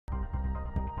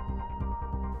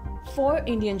4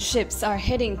 Indian ships are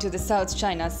heading to the South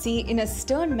China Sea in a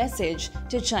stern message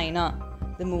to China.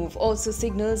 The move also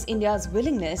signals India's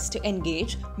willingness to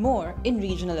engage more in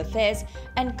regional affairs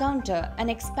and counter an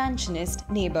expansionist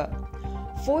neighbor.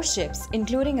 4 ships,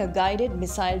 including a guided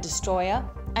missile destroyer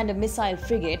and a missile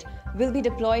frigate, will be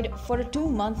deployed for a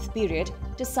 2-month period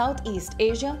to Southeast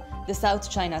Asia, the South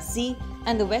China Sea,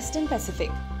 and the Western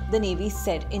Pacific, the Navy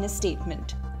said in a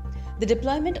statement. The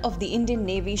deployment of the Indian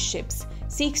Navy ships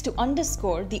seeks to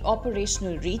underscore the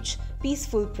operational reach,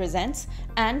 peaceful presence,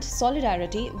 and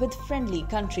solidarity with friendly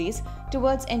countries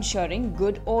towards ensuring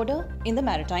good order in the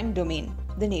maritime domain,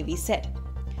 the Navy said.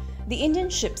 The Indian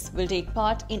ships will take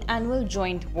part in annual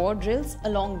joint war drills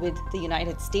along with the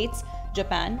United States,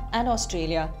 Japan, and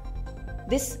Australia.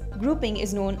 This grouping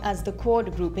is known as the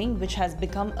Quad grouping, which has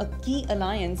become a key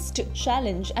alliance to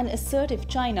challenge an assertive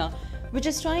China, which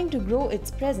is trying to grow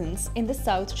its presence in the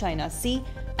South China Sea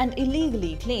and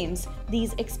illegally claims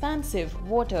these expansive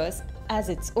waters as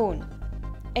its own.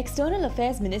 External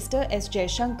Affairs Minister S.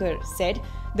 Jaishankar said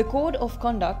the code of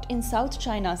conduct in South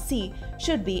China Sea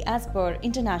should be as per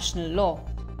international law.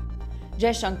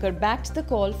 Jaishankar backed the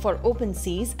call for open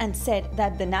seas and said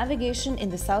that the navigation in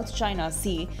the South China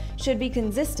Sea should be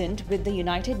consistent with the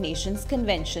United Nations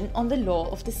Convention on the Law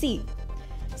of the Sea.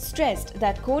 Stressed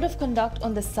that code of conduct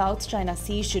on the South China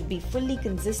Sea should be fully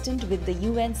consistent with the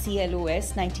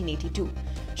UNCLOS 1982,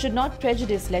 should not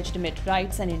prejudice legitimate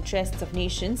rights and interests of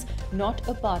nations not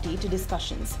a party to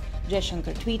discussions,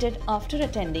 Jaishankar tweeted after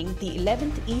attending the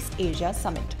 11th East Asia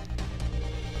Summit.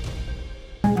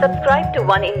 Subscribe to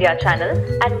Oneindia channel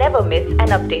and never miss an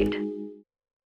update.